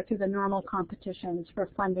CIHR through the normal competitions for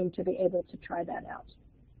funding to be able to try that out.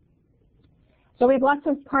 So we have lots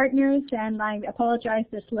of partners, and I apologize,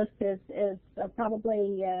 this list is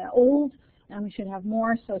probably old, and we should have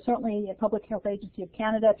more. So certainly the Public Health Agency of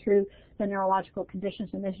Canada through the Neurological Conditions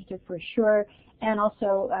Initiative for sure, and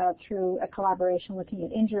also through a collaboration looking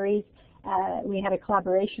at injuries. We had a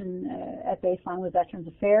collaboration at baseline with Veterans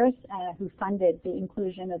Affairs who funded the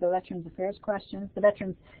inclusion of the Veterans Affairs questions, the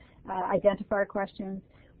Veterans Identifier questions.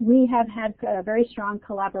 We have had a very strong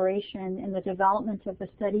collaboration in the development of the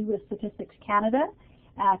study with Statistics Canada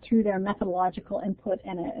through their methodological input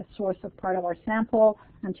and a source of part of our sample,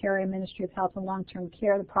 Ontario Ministry of Health and Long-Term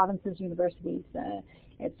Care, the provinces, universities,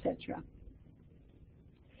 etc.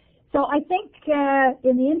 So I think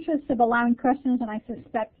in the interest of allowing questions, and I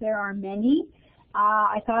suspect there are many,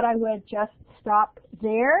 I thought I would just stop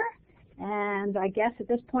there, and I guess at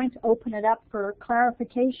this point open it up for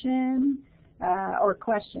clarification or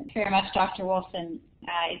questions. Thank you very much, Dr. Wolfson.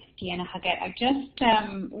 It's Deanna Huggett. I'm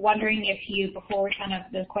just wondering if you, before we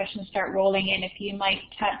the questions start rolling in, if you might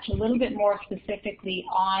touch a little bit more specifically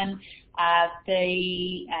on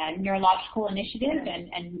the neurological initiative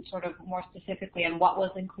and sort of more specifically on what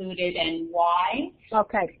was included and why.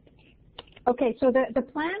 Okay. Okay, so the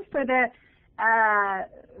plan for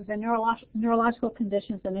the Neurological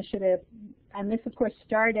Conditions Initiative, and this of course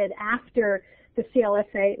started after the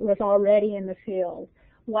CLSA was already in the field,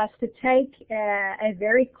 was to take a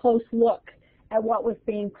very close look at what was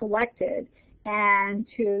being collected and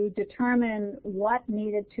to determine what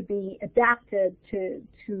needed to be adapted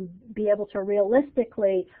to be able to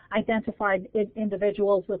realistically identify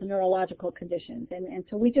individuals with neurological conditions. And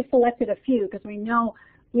so we just selected a few because we know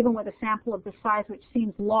even with a sample of the size which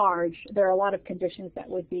seems large, there are a lot of conditions that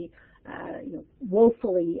would be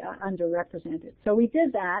woefully underrepresented. So we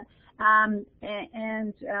did that, and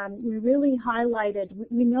we really highlighted,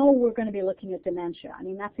 we know we're going to be looking at dementia. I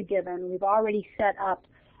mean, that's a given. We've already set up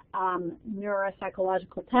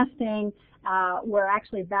neuropsychological testing. We're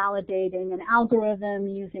actually validating an algorithm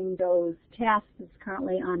using those tests. It's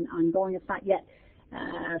currently ongoing. It's not yet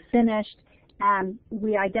finished.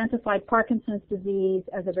 We identified Parkinson's disease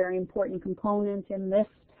as a very important component in this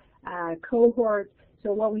cohort.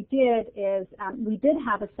 So what we did is we did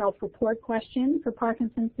have a self-report question for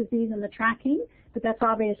Parkinson's disease in the tracking, but that's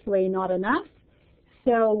obviously not enough.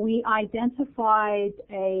 So we identified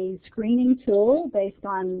a screening tool based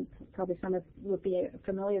on, probably some of you would be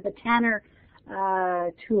familiar, the Tanner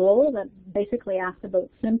tool that basically asks about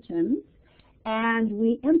symptoms. And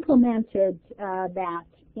we implemented that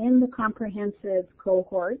in the comprehensive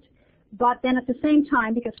cohort. But then at the same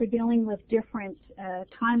time, because we're dealing with different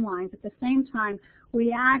timelines, at the same time,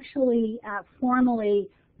 we actually formally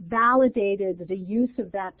validated the use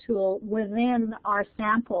of that tool within our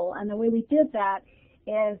sample. And the way we did that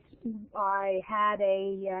is I had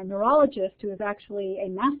a neurologist who was actually a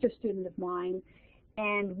master's student of mine,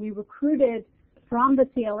 and we recruited from the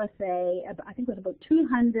CLSA, I think it was about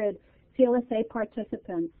 200 CLSA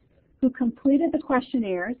participants who completed the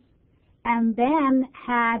questionnaires and then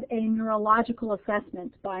had a neurological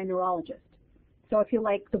assessment by a neurologist. So if you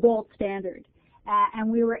like, the gold standard. And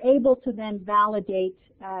we were able to then validate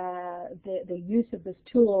the use of this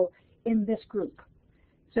tool in this group.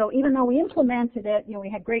 So even though we implemented it, we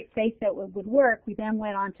had great faith that it would work, we then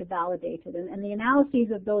went on to validate it. And the analyses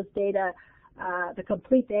of those data, the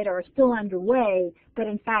complete data, are still underway, but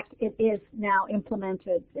in fact it is now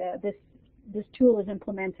implemented. This tool is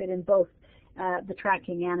implemented in both the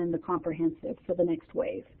tracking and in the comprehensive for the next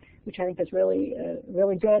wave, which I think is really,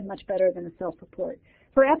 really good, much better than a self-report.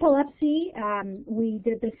 For epilepsy, we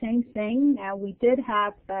did the same thing. We did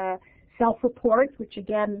have self-reports, which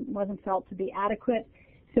again wasn't felt to be adequate.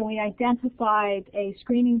 So we identified a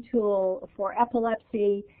screening tool for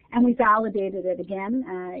epilepsy, and we validated it again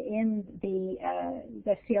in the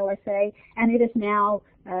CLSA, and it is now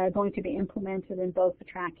going to be implemented in both the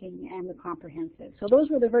tracking and the comprehensive. So those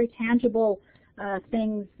were the very tangible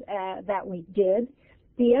things that we did.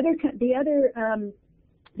 The other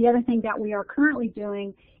thing that we are currently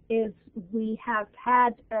doing is we have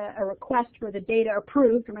had a request for the data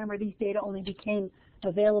approved. Remember, these data only became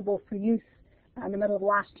available for use in the middle of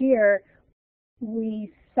last year.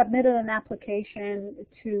 We submitted an application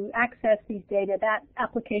to access these data. That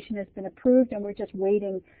application has been approved, and we're just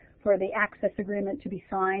waiting for the access agreement to be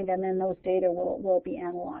signed, and then those data will be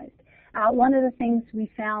analyzed. One of the things we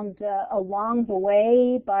found along the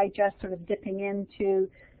way by just sort of dipping into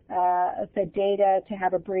the data to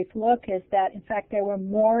have a brief look is that, in fact, there were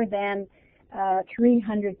more than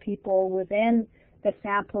 300 people within the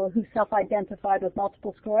sample who self-identified with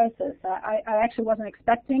multiple sclerosis. I actually wasn't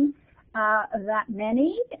expecting that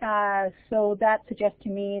many, so that suggests to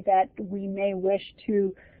me that we may wish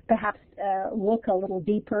to perhaps look a little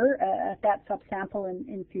deeper at that subsample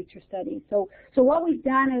in future studies. So what we've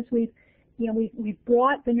done is we've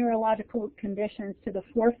brought the neurological conditions to the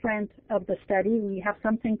forefront of the study. We have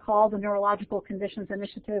something called the Neurological Conditions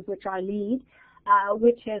Initiative, which I lead,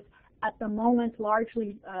 which is at the moment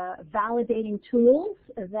largely validating tools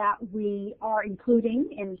that we are including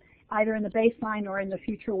in either in the baseline or in the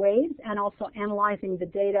future waves, and also analyzing the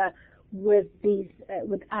data with these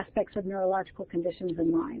with aspects of neurological conditions in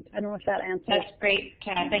mind. I don't know if that answers. That's great.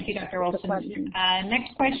 Thank you, Dr. Wolfson.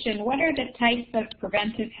 Next question: what are the types of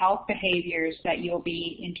preventive health behaviors that you'll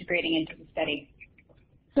be integrating into the study?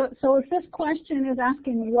 So if this question is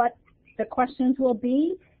asking what the questions will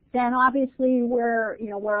be, then obviously we're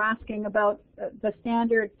asking about the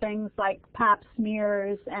standard things like pap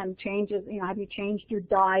smears and changes. Have you changed your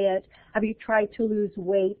diet? Have you tried to lose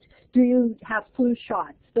weight? Do you have flu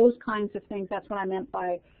shots? Those kinds of things. That's what I meant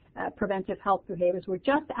by preventive health behaviors. We're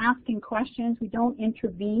just asking questions. We don't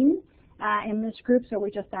intervene in this group, so we're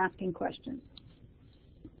just asking questions.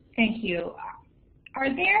 Thank you.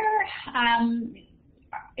 Are there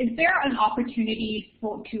is there an opportunity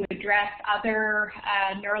to address other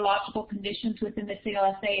neurological conditions within the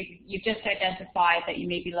CLSA? You've just identified that you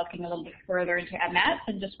may be looking a little bit further into MS,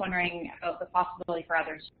 and just wondering about the possibility for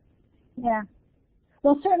others. Yeah.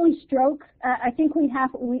 Well, certainly stroke. I think we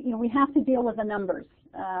have to deal with the numbers.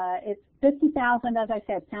 It's 50,000, as I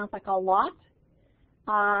said, sounds like a lot,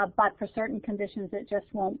 but for certain conditions it just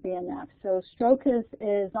won't be enough. So stroke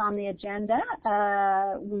is on the agenda.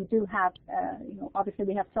 We do have, obviously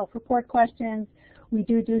we have self-report questions. We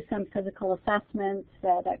do some physical assessments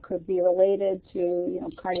that could be related to,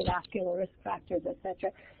 cardiovascular risk factors,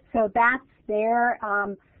 etc. So that's there.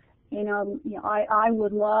 I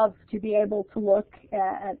would love to be able to look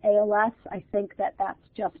at ALS. I think that's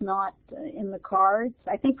just not in the cards.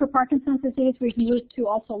 I think for Parkinson's disease, we've moved to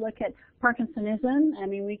also look at Parkinsonism. I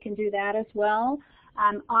mean, we can do that as well.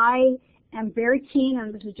 I am very keen,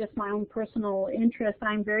 and this is just my own personal interest,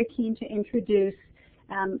 I'm very keen to introduce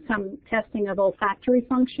some testing of olfactory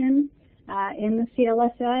function in the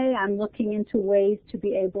CLSA. I'm looking into ways to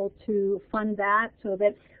be able to fund that so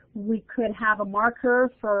that we could have a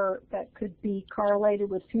marker that could be correlated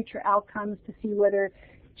with future outcomes to see whether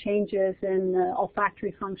changes in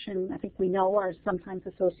olfactory function, I think we know, are sometimes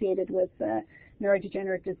associated with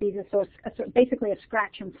neurodegenerative diseases. So it's basically a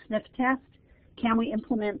scratch and sniff test. Can we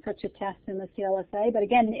implement such a test in the CLSA? But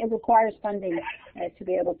again, it requires funding to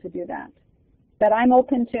be able to do that. But I'm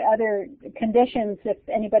open to other conditions if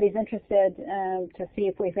anybody's interested to see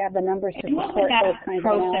if we have the numbers to support those kinds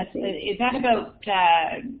of analyses. Is that about,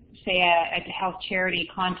 say, a health charity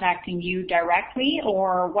contacting you directly,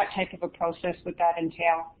 or what type of a process would that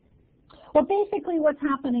entail? Well, basically what's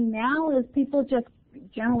happening now is people just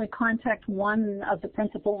generally contact one of the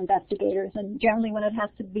principal investigators, and generally when it's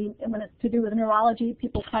to do with neurology,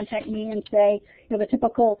 people contact me and say, the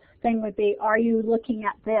typical thing would be, are you looking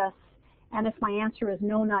at this? And if my answer is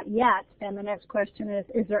no, not yet, then the next question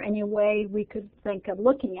is there any way we could think of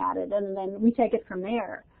looking at it? And then we take it from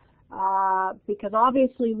there. Because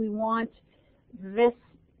obviously we want this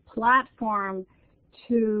platform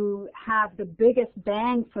to have the biggest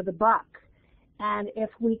bang for the buck. And if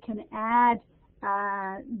we can add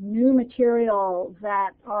new material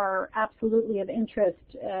that are absolutely of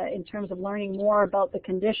interest in terms of learning more about the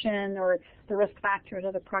condition or the risk factors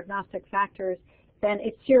or the prognostic factors, then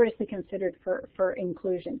it's seriously considered for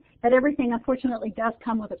inclusion. But everything, unfortunately, does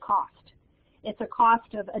come with a cost. It's a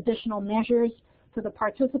cost of additional measures for the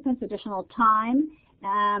participants, additional time,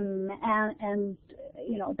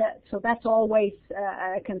 so that's always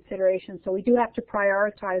a consideration. So we do have to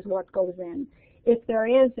prioritize what goes in. If there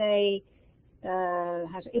is if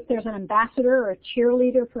there's an ambassador or a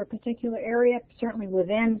cheerleader for a particular area, certainly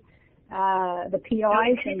within the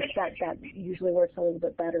PIs, and that usually works a little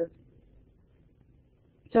bit better.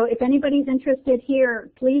 So if anybody's interested here,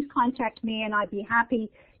 please contact me, and I'd be happy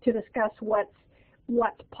to discuss what's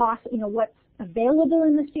available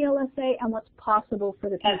in the CLSA and what's possible for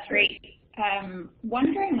the future. That's great.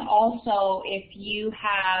 Wondering also if you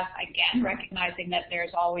have, again, recognizing that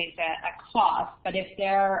there's always a cost, but if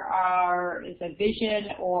there is a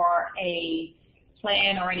vision or a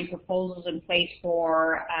plan or any proposals in place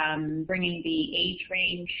for bringing the age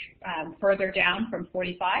range further down from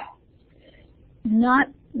 45?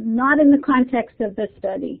 Not in the context of this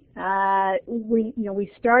study.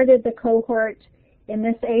 We started the cohort in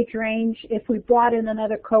this age range. If we brought in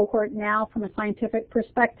another cohort now from a scientific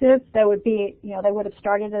perspective, that would be, they would have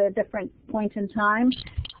started at a different point in time.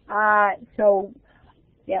 So,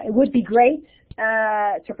 yeah, it would be great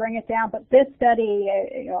to bring it down. But this study,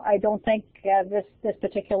 I don't think this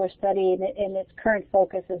particular study in its current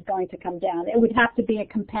focus is going to come down. It would have to be a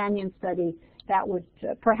companion study that would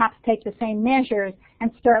perhaps take the same measures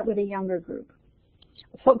and start with a younger group.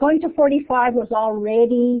 So going to 45 was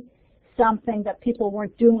already something that people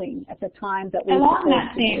weren't doing at the time that we Along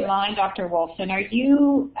that same line, Dr. Wolfson, are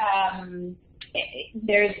you,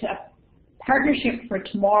 there's a Partnership for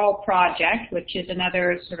Tomorrow project, which is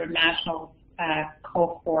another sort of national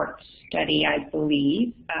cohort study, I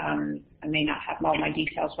believe. I may not have all my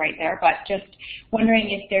details right there, but just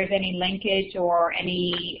wondering if there's any linkage or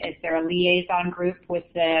is there a liaison group with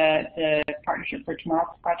the Partnership for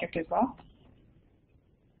Tomorrow project as well?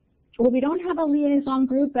 Well, we don't have a liaison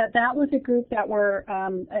group, but that was a group that were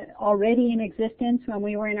already in existence when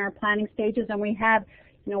we were in our planning stages, and we had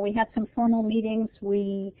some formal meetings.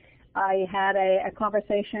 I had a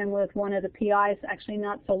conversation with one of the PIs actually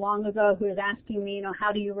not so long ago who was asking me,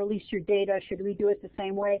 how do you release your data? Should we do it the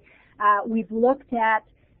same way? We've looked at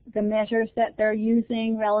the measures that they're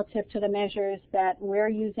using relative to the measures that we're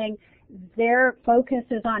using. Their focus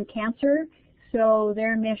is on cancer, so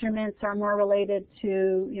their measurements are more related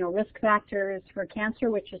to, risk factors for cancer,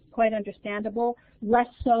 which is quite understandable. Less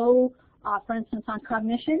so, for instance, on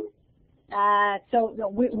cognition. So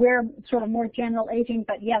we're sort of more general aging,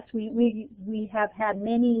 but yes, we have had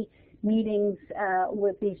many meetings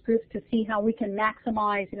with these groups to see how we can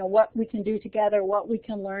maximize, what we can do together, what we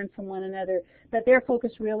can learn from one another. But their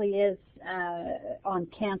focus really is on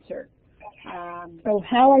cancer. So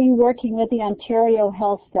how are you working with the Ontario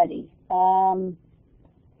Health Study? I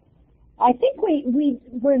think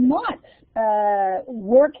we're not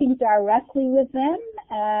working directly with them.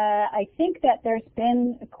 I think that there's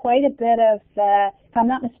been quite a bit of, if I'm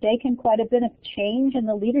not mistaken, quite a bit of change in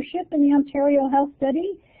the leadership in the Ontario Health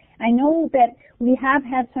Study. I know that we have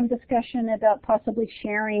had some discussion about possibly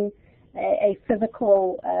sharing a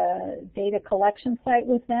physical data collection site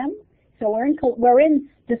with them. So we're in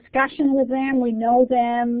discussion with them. We know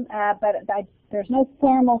them, but there's no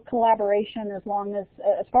formal collaboration as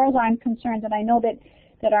far as I'm concerned. And I know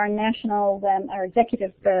that our our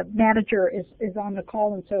executive manager is on the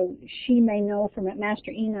call, and so she may know from it.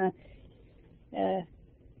 Master Ina.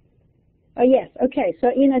 Oh yes, okay. So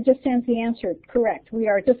Ina just sends the answer. Correct. We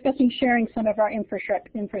are discussing sharing some of our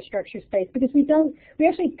infrastructure space because we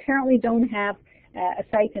actually currently don't have a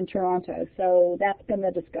site in Toronto. So that's been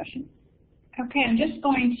the discussion. Okay, I'm just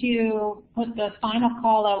going to put the final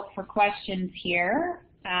call out for questions here.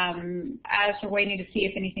 As we're waiting to see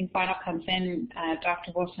if anything final comes in,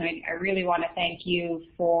 Dr. Wolfson, I really want to thank you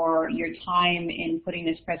for your time in putting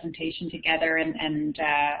this presentation together and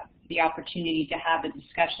the opportunity to have the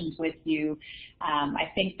discussions with you. I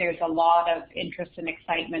think there's a lot of interest and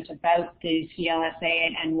excitement about the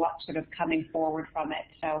CLSA and what's sort of coming forward from it.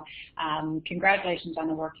 So congratulations on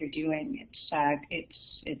the work you're doing.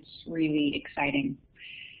 It's really exciting.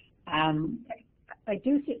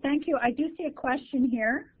 Thank you. I do see a question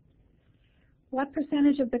here. What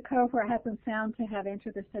percentage of the cohort have been found to have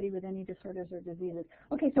entered the study with any disorders or diseases?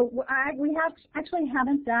 Okay, so we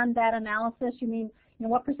haven't done that analysis. You mean,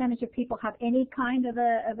 what percentage of people have any kind of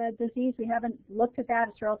a disease? We haven't looked at that.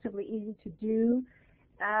 It's relatively easy to do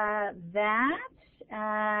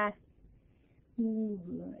that.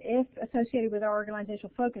 If associated with our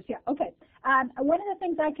organizational focus, yeah, okay. One of the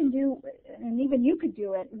things I can do, and even you could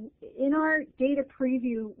do it, in our data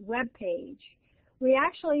preview webpage, we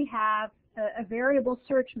actually have a variable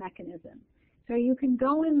search mechanism. So you can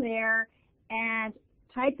go in there and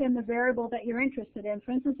type in the variable that you're interested in.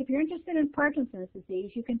 For instance, if you're interested in Parkinson's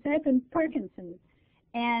disease, you can type in Parkinson's,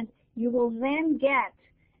 and you will then get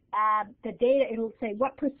the data. It'll say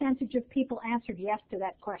what percentage of people answered yes to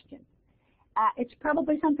that question. It's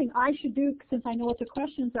probably something I should do since I know what the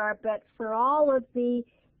questions are, but for all of the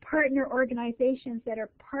partner organizations that are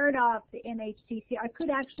part of the NHCC, I could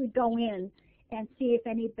actually go in and see if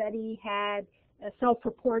anybody had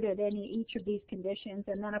self-reported each of these conditions,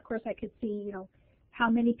 and then of course I could see, how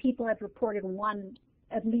many people have reported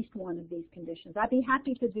at least one of these conditions. I'd be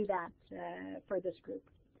happy to do that for this group.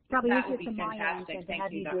 Probably easier from my end than to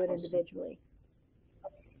have you do it individually.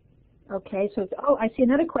 Okay, so I see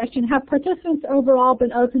another question. Have participants overall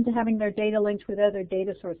been open to having their data linked with other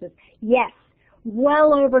data sources? Yes,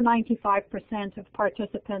 well over 95% of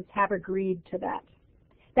participants have agreed to that.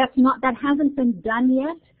 That hasn't been done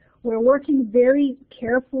yet. We're working very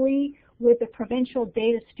carefully with the provincial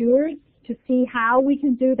data stewards to see how we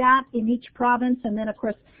can do that in each province, and then of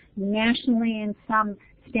course nationally in some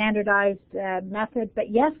standardized method.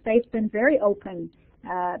 But yes, they've been very open.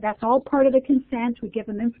 That's all part of the consent. We give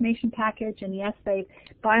them information package, and yes, they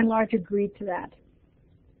by and large agreed to that.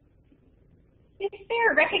 Is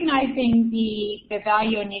there, recognizing the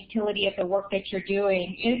value and utility of the work that you're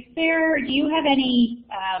doing, do you have any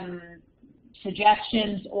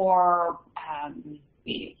suggestions or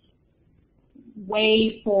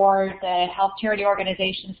way for the health charity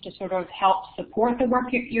organizations to sort of help support the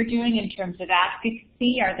work you're doing in terms of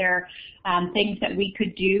advocacy? Are there things that we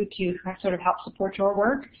could do to sort of help support your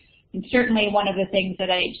work? And certainly one of the things that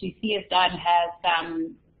NHCC has done has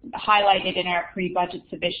highlighted in our pre-budget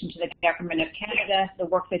submission to the Government of Canada the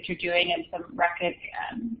work that you're doing and some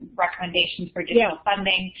recommendations for additional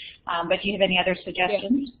funding. But do you have any other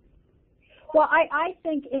suggestions? Yeah. Well, I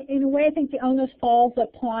think, in a way, I think the onus falls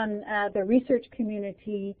upon the research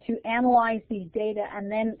community to analyze these data,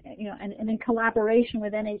 and then, and in collaboration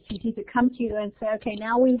with NHCC to come to you and say, okay,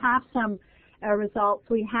 now we have some results,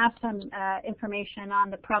 we have some information on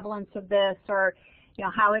the prevalence of this, or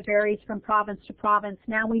how it varies from province to province.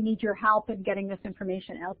 Now we need your help in getting this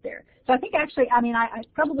information out there. So I think actually, I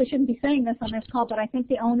probably shouldn't be saying this on this call, but I think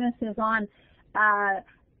the onus is on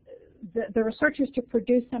the researchers to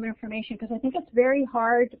produce some information, because I think it's very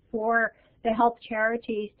hard for the health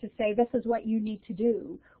charities to say this is what you need to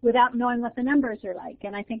do without knowing what the numbers are like.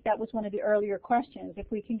 And I think that was one of the earlier questions. If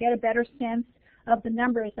we can get a better sense of the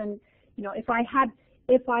numbers, and if I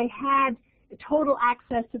had total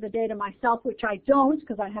access to the data myself, which I don't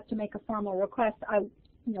because I have to make a formal request, I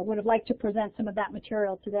would have liked to present some of that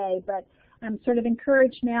material today. But I'm sort of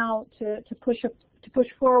encouraged now to push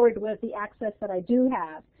forward with the access that I do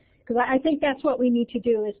have, because I think that's what we need to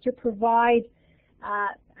do, is to provide,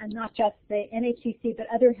 and not just the NHCC, but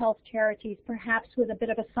other health charities, perhaps with a bit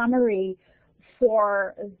of a summary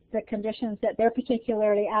for the conditions that they're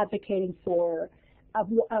particularly advocating for,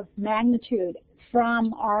 of magnitude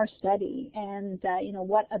from our study, and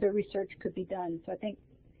what other research could be done. So I think,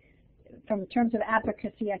 from terms of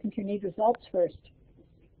advocacy, I think you need results first.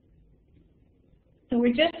 So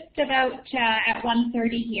we're just about at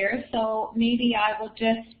 1:30 here, so maybe I will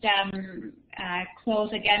just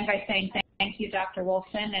close again by saying thank you, Dr.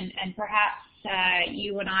 Wolfson, and perhaps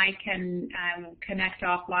you and I can connect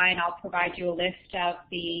offline. I'll provide you a list of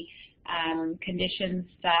the conditions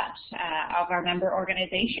that of our member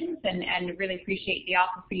organizations, and really appreciate the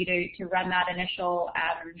offer for you to run that initial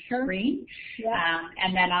screen. Yeah.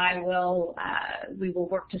 And then we will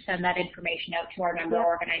work to send that information out to our member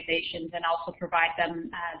organizations, and also provide them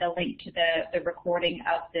the link to the recording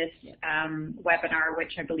of this webinar,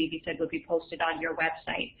 which I believe you said will be posted on your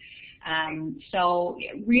website. So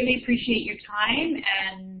really appreciate your time,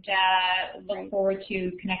 and look forward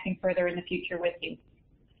to connecting further in the future with you.